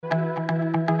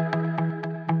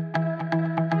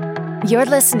You're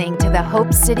listening to the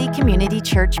Hope City Community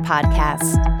Church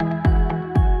podcast.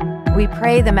 We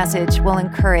pray the message will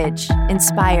encourage,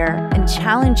 inspire, and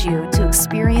challenge you to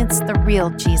experience the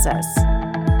real Jesus.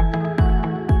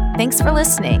 Thanks for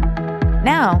listening.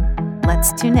 Now,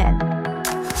 let's tune in.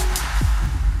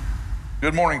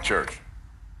 Good morning, church.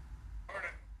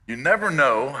 You never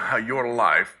know how your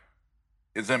life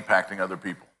is impacting other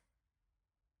people.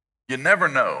 You never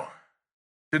know.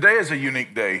 Today is a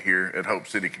unique day here at Hope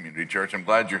City Community Church. I'm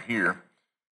glad you're here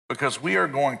because we are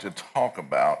going to talk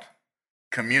about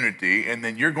community, and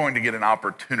then you're going to get an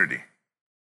opportunity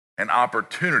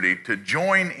to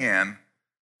join in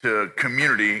to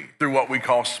community through what we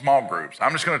call small groups.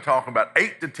 I'm just going to talk about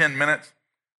 8 to 10 minutes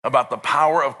about the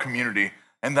power of community,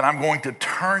 and then I'm going to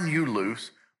turn you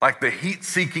loose like the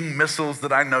heat-seeking missiles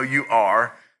that I know you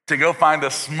are to go find a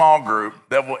small group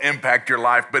that will impact your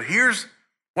life. But here's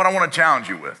what I want to challenge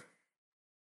you with.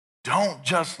 Don't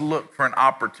just look for an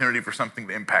opportunity for something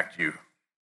to impact you.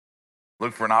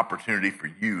 Look for an opportunity for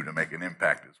you to make an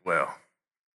impact as well.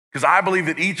 Because I believe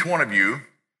that each one of you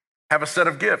have a set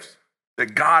of gifts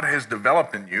that God has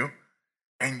developed in you,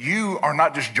 and you are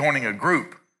not just joining a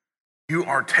group. You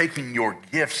are taking your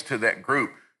gifts to that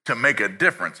group to make a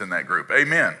difference in that group.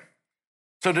 Amen.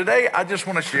 So today, I just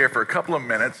want to share for a couple of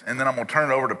minutes, and then I'm going to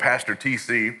turn it over to Pastor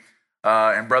TC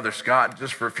and Brother Scott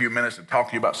just for a few minutes to talk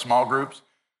to you about small groups.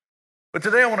 But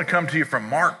today I want to come to you from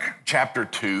Mark chapter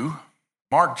 2.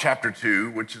 Mark chapter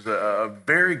 2, which is a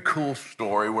very cool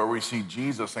story where we see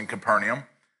Jesus in Capernaum,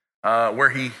 where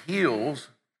he heals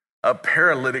a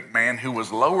paralytic man who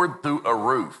was lowered through a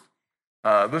roof.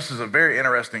 This is a very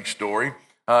interesting story.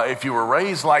 If you were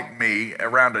raised like me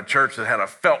around a church that had a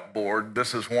felt board,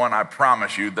 this is one I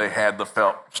promise you they had the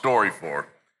felt story for.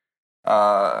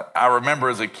 I remember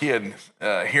as a kid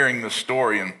hearing this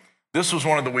story, and this was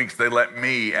one of the weeks they let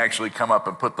me actually come up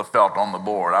and put the felt on the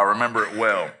board. I remember it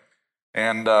well.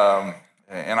 And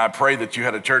I pray that you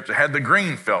had a church that had the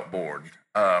green felt board.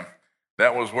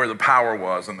 That was where the power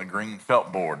was, in the green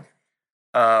felt board.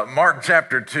 Mark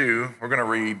chapter 2, we're going to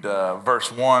read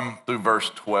verse 1 through verse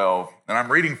 12, and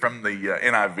I'm reading from the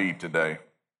NIV today.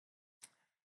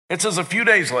 It says, a few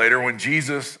days later, when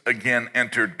Jesus again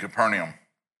entered Capernaum,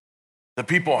 the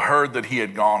people heard that he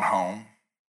had gone home.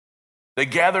 They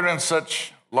gathered in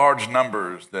such large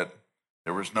numbers that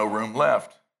there was no room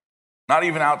left, not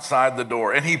even outside the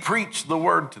door, and he preached the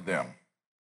word to them.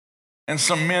 And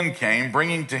some men came,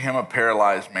 bringing to him a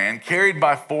paralyzed man, carried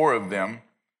by 4 of them.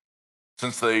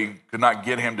 Since they could not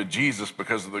get him to Jesus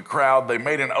because of the crowd, they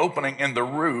made an opening in the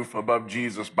roof above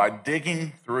Jesus by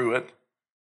digging through it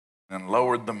and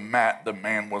lowered the mat the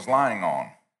man was lying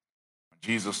on. When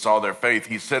Jesus saw their faith,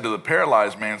 he said to the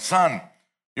paralyzed man, "Son,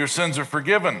 your sins are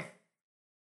forgiven."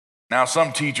 Now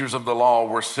some teachers of the law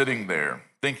were sitting there,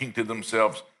 thinking to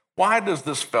themselves, "Why does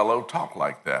this fellow talk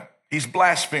like that? He's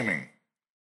blaspheming.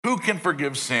 Who can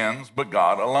forgive sins but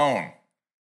God alone?"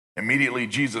 Immediately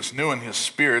Jesus knew in his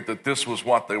spirit that this was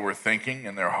what they were thinking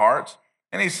in their hearts.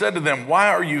 And he said to them, "Why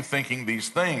are you thinking these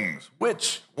things?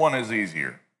 Which one is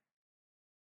easier?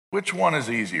 Which one is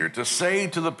easier, to say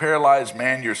to the paralyzed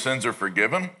man, 'Your sins are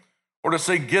forgiven,' or to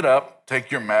say, 'Get up,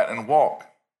 take your mat and walk'?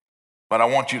 But I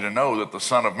want you to know that the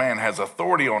Son of Man has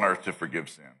authority on earth to forgive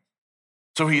sins."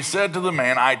 So he said to the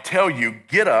man, "I tell you,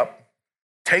 get up,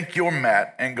 take your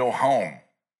mat and go home."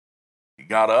 He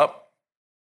got up,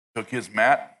 took his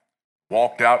mat,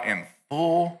 walked out in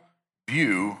full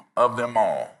view of them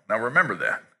all. Now remember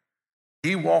that.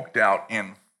 He walked out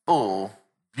in full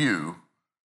view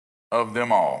of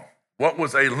them all. What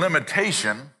was a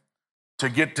limitation to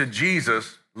get to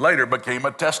Jesus later became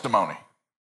a testimony.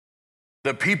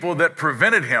 The people that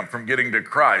prevented him from getting to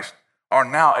Christ are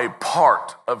now a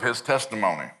part of his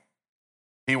testimony.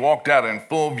 He walked out in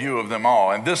full view of them all,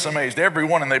 and this amazed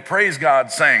everyone, and they praised God,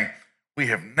 saying, "We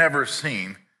have never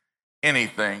seen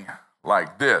anything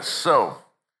like this." So,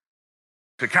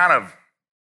 to kind of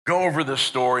go over this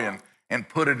story and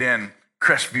put it in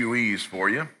Crestview-ese for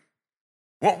you,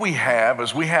 what we have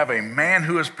is we have a man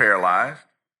who is paralyzed,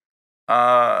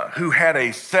 who had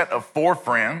a set of 4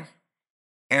 friends,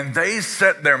 and they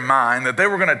set their mind that they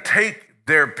were going to take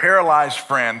their paralyzed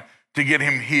friend to get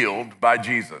him healed by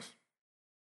Jesus.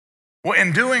 Well,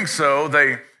 in doing so,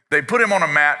 they put him on a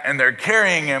mat and they're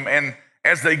carrying him, and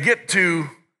as they get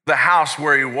to the house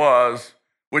where he was,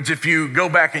 which if you go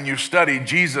back and you study,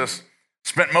 Jesus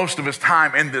spent most of his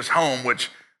time in this home, which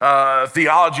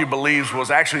theology believes was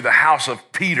actually the house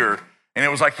of Peter, and it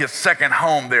was like his second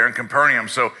home there in Capernaum.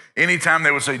 So anytime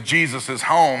they would say Jesus'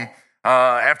 home,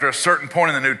 after a certain point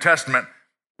in the New Testament,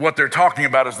 what they're talking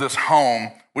about is this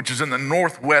home, which is in the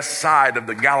northwest side of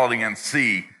the Galilean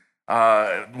Sea.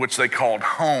 which they called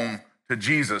home to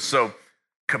Jesus. So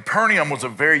Capernaum was a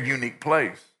very unique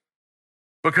place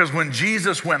because when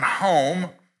Jesus went home,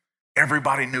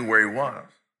 everybody knew where he was.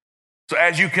 So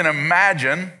as you can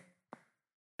imagine,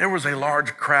 there was a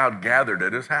large crowd gathered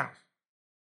at his house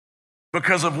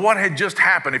because of what had just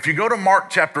happened. If you go to Mark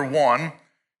chapter 1,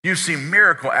 you see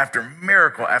miracle after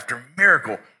miracle after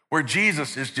miracle where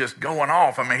Jesus is just going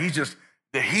off. I mean, he's just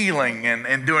the healing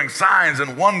and doing signs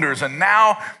and wonders. And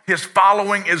now his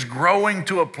following is growing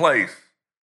to a place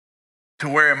to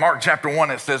where in Mark chapter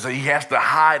 1, it says that he has to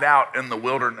hide out in the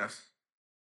wilderness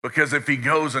because if he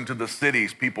goes into the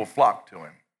cities, people flock to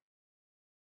him.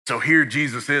 So here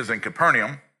Jesus is in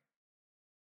Capernaum,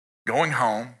 going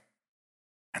home,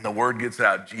 and the word gets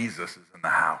out, Jesus is in the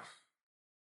house.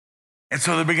 And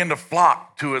so they begin to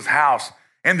flock to his house.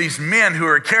 And these men who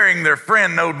are carrying their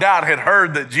friend, no doubt, had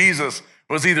heard that Jesus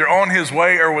was either on his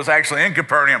way or was actually in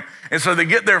Capernaum. And so they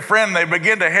get their friend, they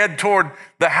begin to head toward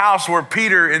the house where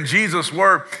Peter and Jesus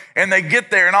were. And they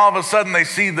get there, and all of a sudden they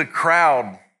see the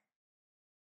crowd.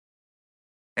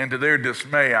 And to their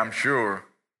dismay, I'm sure,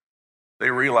 they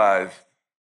realized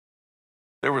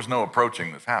there was no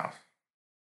approaching this house.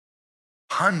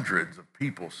 Hundreds of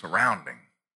people surrounding.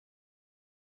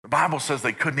 The Bible says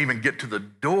they couldn't even get to the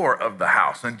door of the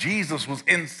house, and Jesus was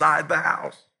inside the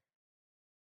house.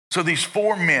 So these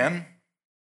four men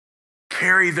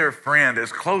carry their friend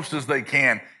as close as they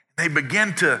can. They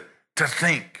begin to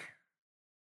think.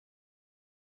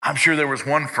 I'm sure there was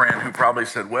one friend who probably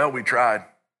said, well, we tried.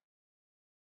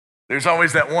 There's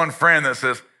always that one friend that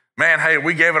says, man, hey,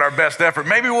 we gave it our best effort.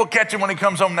 Maybe we'll catch him when he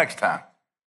comes home next time.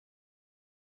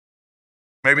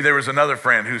 Maybe there was another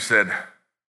friend who said,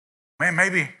 man,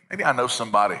 maybe I know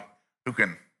somebody who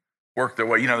can work their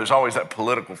way. You know, there's always that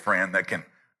political friend that can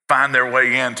find their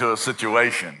way into a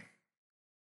situation.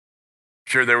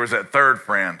 Sure, there was that third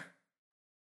friend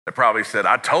that probably said,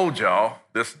 I told y'all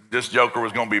this joker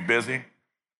was going to be busy.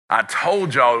 I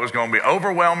told y'all it was going to be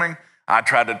overwhelming. I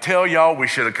tried to tell y'all we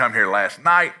should have come here last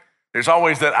night. There's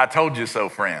always that I told you so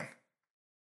friend.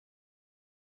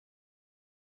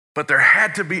 But there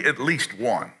had to be at least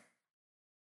one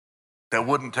that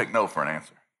wouldn't take no for an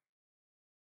answer.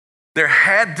 There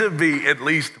had to be at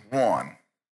least one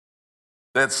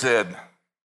that said,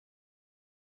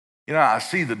 you know, I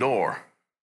see the door,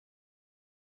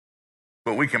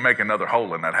 but we can make another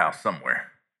hole in that house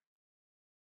somewhere.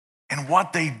 And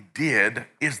what they did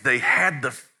is they had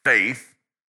the faith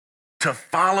to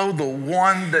follow the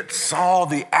one that saw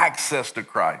the access to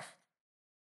Christ.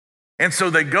 And so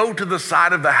they go to the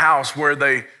side of the house where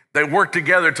they work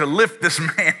together to lift this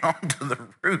man onto the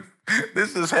roof.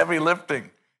 This is heavy lifting.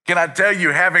 Can I tell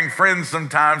you, having friends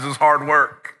sometimes is hard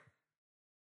work.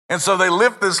 And so they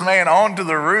lift this man onto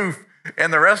the roof,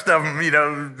 and the rest of them, you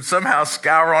know, somehow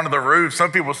scour onto the roof.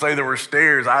 Some people say there were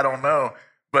stairs. I don't know.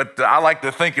 But I like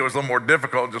to think it was a little more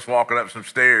difficult just walking up some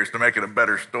stairs to make it a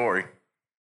better story.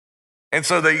 And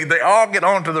so they all get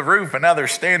onto the roof, and now they're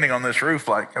standing on this roof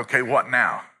like, okay, what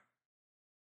now?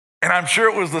 And I'm sure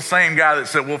it was the same guy that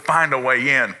said, we'll find a way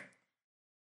in.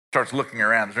 Starts looking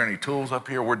around. Is there any tools up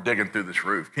here? We're digging through this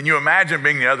roof. Can you imagine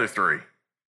being the other three?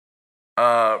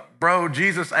 Bro,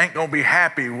 Jesus ain't going to be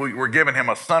happy we're giving him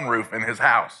a sunroof in his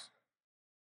house.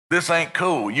 This ain't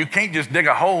cool. You can't just dig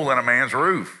a hole in a man's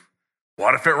roof.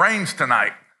 What if it rains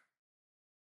tonight?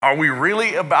 Are we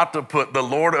really about to put the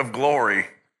Lord of glory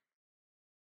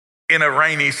in a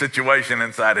rainy situation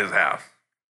inside his house?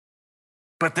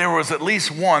 But there was at least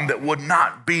one that would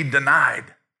not be denied.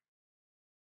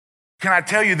 Can I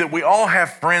tell you that we all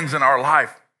have friends in our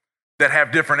life that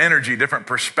have different energy, different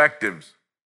perspectives.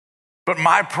 But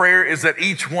my prayer is that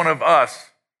each one of us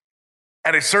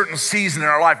at a certain season in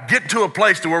our life get to a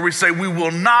place to where we say we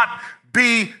will not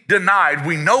be denied.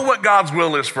 We know what God's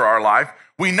will is for our life.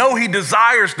 We know he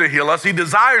desires to heal us. He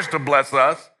desires to bless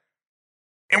us.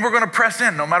 And we're going to press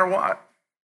in no matter what.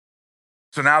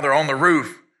 So now they're on the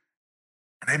roof.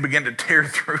 And they begin to tear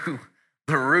through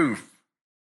the roof,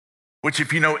 which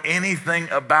if you know anything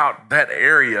about that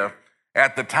area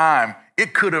at the time,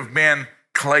 it could have been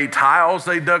clay tiles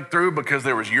they dug through because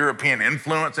there was European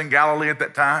influence in Galilee at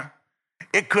that time.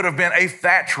 It could have been a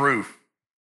thatch roof.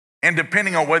 And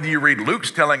depending on whether you read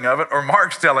Luke's telling of it or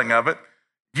Mark's telling of it,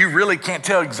 you really can't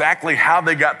tell exactly how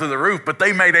they got through the roof, but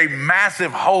they made a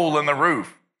massive hole in the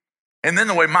roof. And then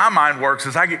the way my mind works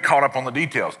is I get caught up on the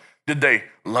details. Did they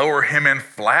lower him in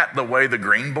flat the way the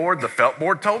green board, the felt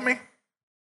board told me?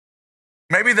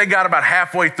 Maybe they got about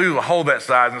halfway through the hole that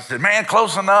size and said, man,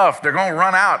 close enough. They're going to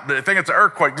run out. They think it's an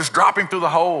earthquake. Just drop him through the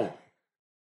hole.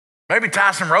 Maybe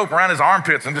tie some rope around his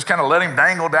armpits and just kind of let him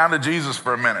dangle down to Jesus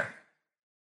for a minute.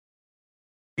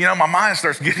 My mind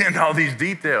starts getting into all these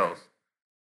details.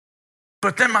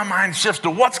 But then my mind shifts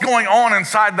to what's going on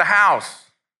inside the house.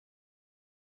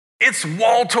 It's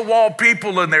wall-to-wall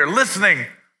people in there listening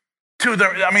to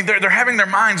they're having their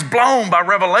minds blown by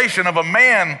revelation of a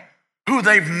man who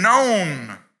they've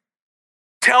known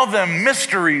tell them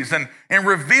mysteries and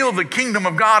reveal the kingdom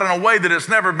of God in a way that has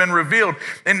never been revealed.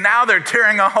 And now they're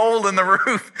tearing a hole in the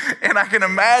roof. And I can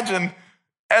imagine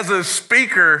as a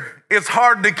speaker, it's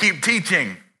hard to keep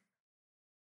teaching.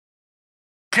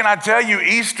 Can I tell you,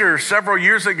 Easter several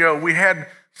years ago, we had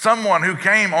someone who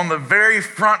came on the very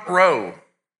front row,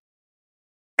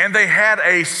 and they had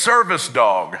a service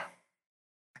dog.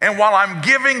 And while I'm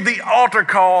giving the altar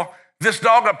call, this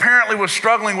dog apparently was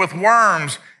struggling with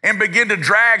worms and began to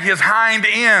drag his hind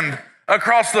end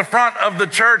across the front of the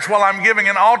church while I'm giving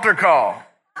an altar call.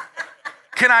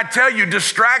 Can I tell you,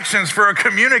 distractions for a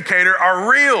communicator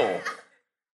are real.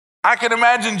 I can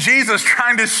imagine Jesus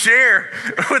trying to share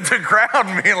with the crowd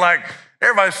and being like,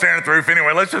 everybody's staring at the roof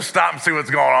anyway, let's just stop and see what's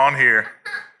going on here.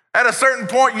 At a certain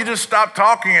point, you just stop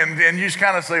talking and you just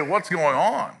kind of say, what's going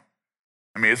on?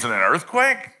 I mean, is it an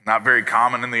earthquake? Not very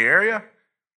common in the area.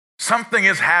 Something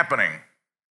is happening.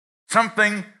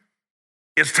 Something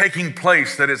is taking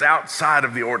place that is outside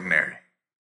of the ordinary.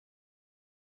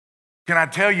 Can I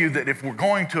tell you that if we're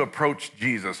going to approach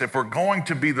Jesus, if we're going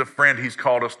to be the friend he's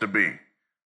called us to be,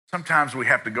 sometimes we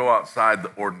have to go outside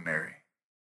the ordinary.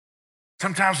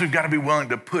 Sometimes we've got to be willing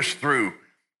to push through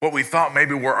what we thought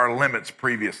maybe were our limits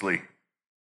previously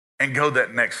and go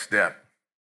that next step.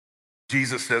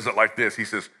 Jesus says it like this. He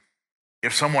says,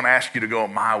 if someone asks you to go a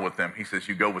mile with them, he says,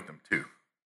 you go with them too.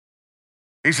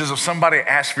 He says, if somebody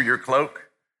asks for your cloak,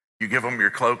 you give them your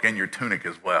cloak and your tunic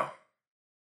as well.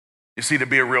 You see, to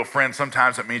be a real friend,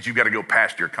 sometimes it means you've got to go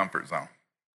past your comfort zone.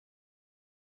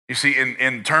 You see,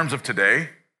 in terms of today,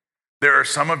 there are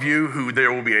some of you who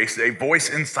there will be a voice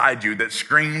inside you that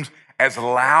screams as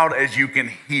loud as you can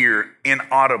hear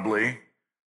inaudibly,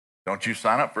 don't you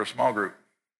sign up for a small group.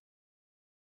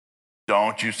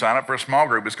 Don't you sign up for a small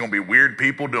group. It's going to be weird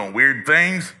people doing weird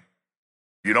things.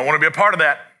 You don't want to be a part of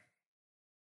that.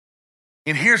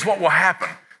 And here's what will happen.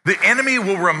 The enemy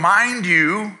will remind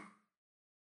you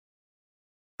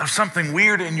of something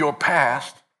weird in your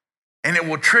past, and it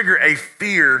will trigger a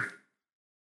fear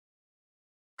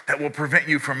that will prevent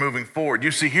you from moving forward.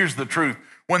 You see, here's the truth.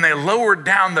 When they lowered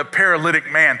down the paralytic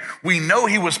man, we know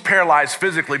he was paralyzed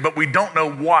physically, but we don't know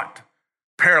what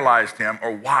paralyzed him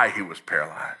or why he was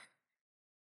paralyzed.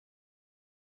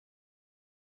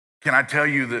 Can I tell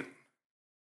you that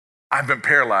I've been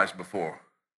paralyzed before?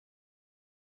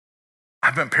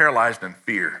 I've been paralyzed in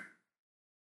fear.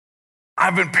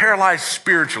 I've been paralyzed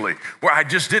spiritually, where I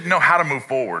just didn't know how to move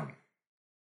forward.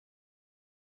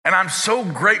 And I'm so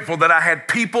grateful that I had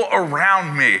people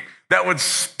around me that would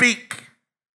speak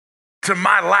to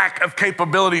my lack of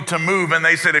capability to move. And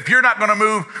they said, if you're not going to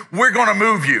move, we're going to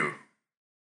move you.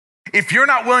 If you're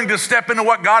not willing to step into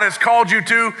what God has called you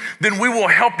to, then we will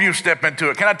help you step into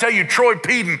it. Can I tell you, Troy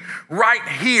Peden, right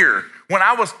here, when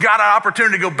I got an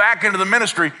opportunity to go back into the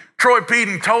ministry, Troy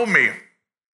Peden told me,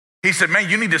 he said, man,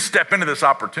 you need to step into this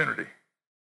opportunity.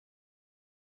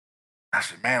 I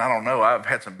said, man, I don't know. I've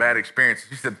had some bad experiences.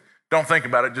 He said, don't think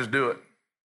about it, just do it.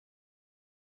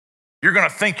 You're going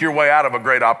to think your way out of a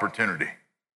great opportunity.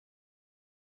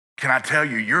 Can I tell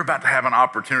you, you're about to have an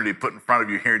opportunity put in front of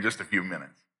you here in just a few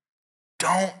minutes.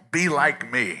 Don't be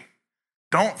like me.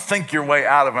 Don't think your way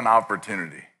out of an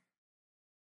opportunity.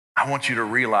 I want you to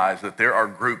realize that there are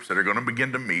groups that are going to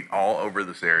begin to meet all over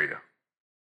this area.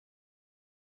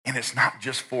 And it's not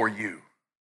just for you.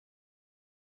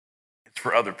 It's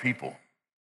for other people.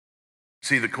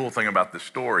 See, the cool thing about this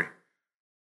story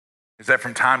is that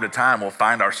from time to time, we'll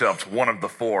find ourselves one of the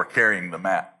four carrying the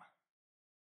mat.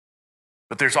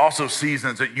 But there's also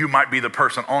seasons that you might be the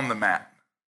person on the mat.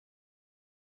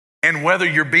 And whether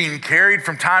you're being carried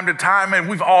from time to time, and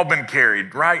we've all been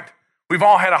carried, right? We've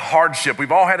all had a hardship.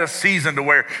 We've all had a season to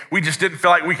where we just didn't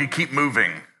feel like we could keep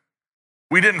moving.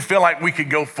 We didn't feel like we could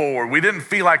go forward. We didn't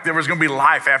feel like there was going to be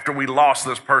life after we lost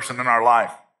this person in our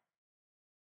life.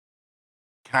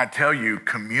 Can I tell you,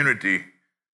 community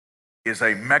is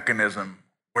a mechanism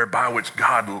whereby which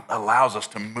God allows us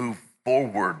to move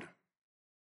forward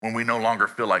when we no longer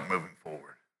feel like moving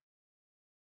forward.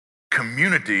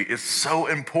 Community is so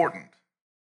important.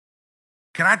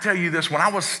 Can I tell you this? When I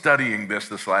was studying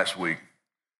this last week,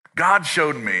 God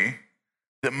showed me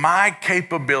that my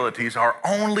capabilities are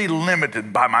only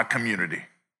limited by my community.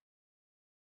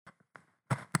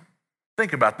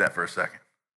 Think about that for a second.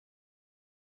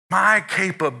 My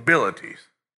capabilities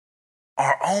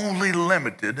are only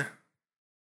limited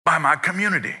by my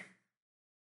community.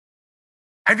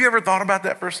 Have you ever thought about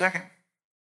that for a second?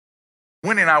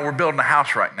 Winnie and I were building a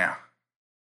house right now,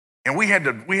 and we had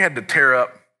to tear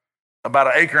up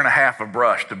about 1.5 acres of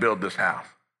brush to build this house.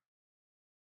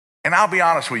 And I'll be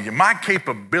honest with you, my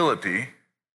capability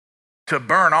to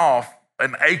burn off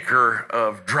 1 acre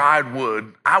of dried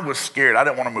wood, I was scared. I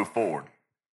didn't want to move forward.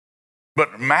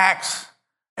 But Max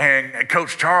and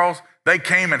Coach Charles, they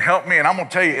came and helped me, and I'm going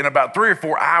to tell you, in about 3 or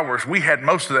 4 hours, we had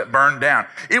most of that burned down.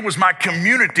 It was my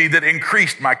community that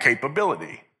increased my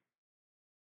capability.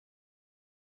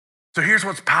 So here's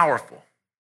what's powerful.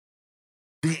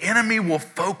 The enemy will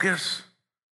focus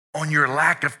on your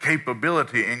lack of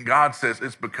capability, and God says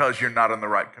it's because you're not in the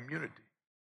right community.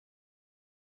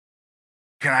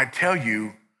 Can I tell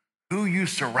you, who you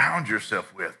surround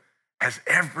yourself with has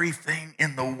everything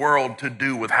in the world to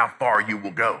do with how far you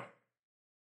will go.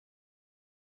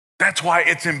 That's why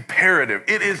it's imperative.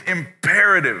 It is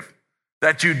imperative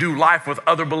that you do life with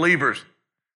other believers,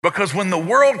 because when the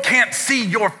world can't see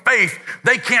your faith,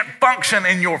 they can't function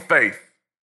in your faith.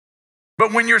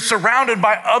 But when you're surrounded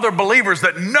by other believers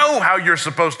that know how you're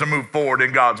supposed to move forward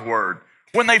in God's word,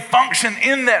 when they function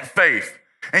in that faith,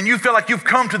 and you feel like you've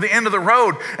come to the end of the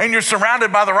road and you're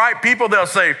surrounded by the right people, they'll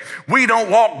say, we don't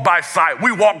walk by sight,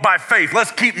 we walk by faith.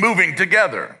 Let's keep moving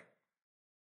together.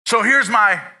 So here's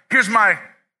my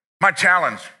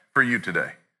challenge for you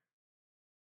today.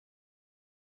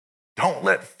 Don't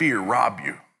let fear rob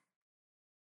you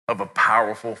of a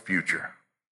powerful future.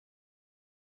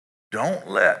 Don't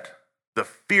let the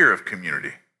fear of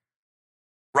community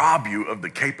rob you of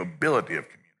the capability of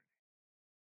community.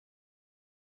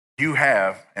 You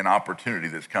have an opportunity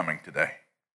that's coming today.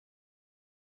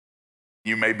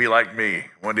 You may be like me.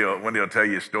 Wendy will tell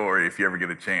you a story if you ever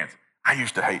get a chance. I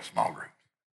used to hate small groups.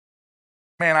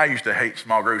 Man, I used to hate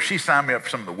small groups. She signed me up for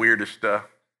some of the weirdest stuff.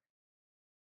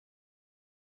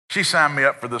 She signed me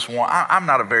up for this one. I'm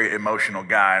not a very emotional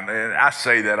guy, and I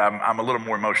say that I'm a little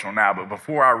more emotional now, but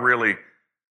before I really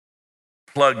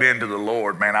plugged into the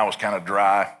Lord, man, I was kind of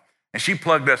dry. And she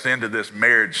plugged us into this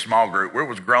marriage small group where it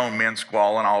was grown men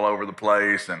squalling all over the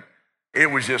place, and it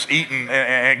was just eating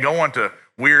and going to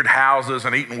weird houses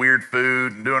and eating weird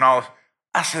food and doing all this.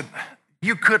 I said,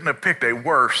 you couldn't have picked a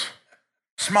worse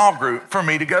small group for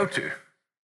me to go to.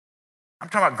 I'm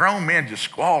talking about grown men just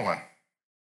squalling.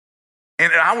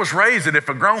 And I was raised that if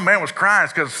a grown man was crying,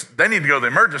 it's because they need to go to the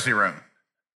emergency room.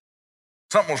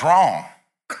 Something was wrong.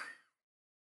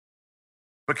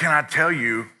 But can I tell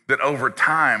you that over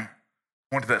time,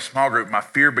 I went to that small group, my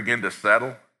fear began to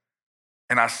settle,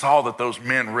 and I saw that those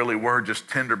men really were just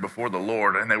tender before the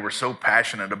Lord, and they were so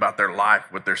passionate about their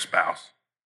life with their spouse.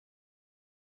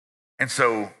 And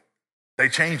so they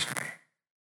changed me.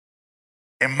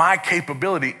 And my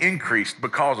capability increased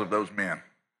because of those men.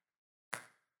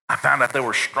 I found out they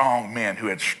were strong men who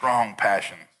had strong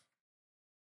passions.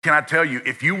 Can I tell you,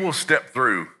 if you will step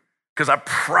through, because I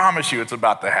promise you it's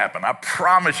about to happen. I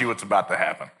promise you it's about to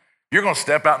happen. You're going to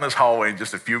step out in this hallway in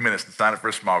just a few minutes and sign up for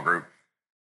a small group,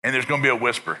 and there's going to be a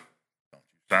whisper. Don't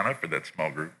you sign up for that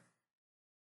small group.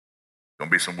 There's going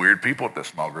to be some weird people at that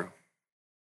small group.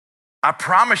 I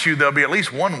promise you there'll be at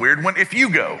least one weird one if you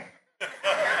go.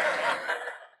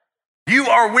 You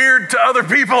are weird to other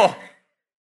people.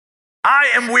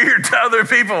 I am weird to other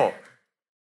people.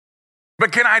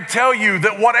 But can I tell you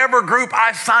that whatever group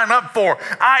I sign up for,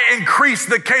 I increase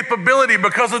the capability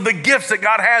because of the gifts that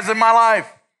God has in my life.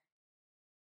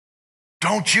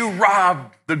 Don't you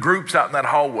rob the groups out in that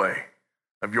hallway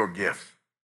of your gifts.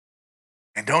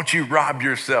 And don't you rob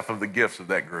yourself of the gifts of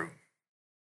that group.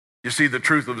 You see, the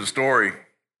truth of the story,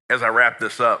 as I wrap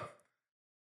this up,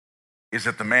 is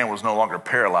that the man was no longer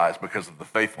paralyzed because of the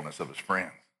faithfulness of his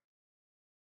friends.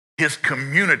 His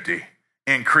community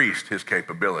increased his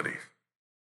capabilities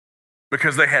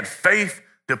because they had faith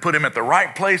to put him at the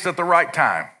right place at the right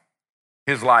time.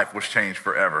 His life was changed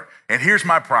forever. And here's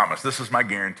my promise. This is my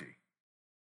guarantee.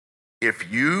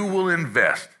 If you will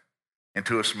invest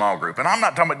into a small group, and I'm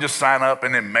not talking about just sign up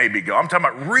and then maybe go. I'm talking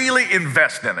about really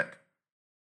invest in it.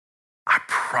 I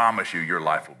promise you your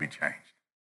life will be changed.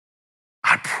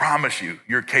 I promise you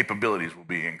your capabilities will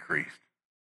be increased.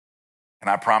 And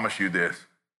I promise you this.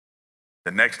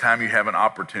 The next time you have an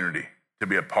opportunity to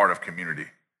be a part of community,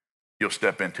 you'll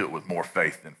step into it with more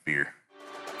faith than fear.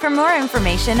 For more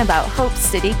information about Hope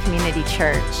City Community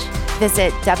Church,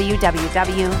 visit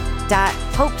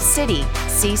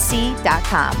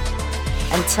www.hopecitycc.com.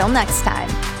 Until next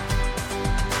time.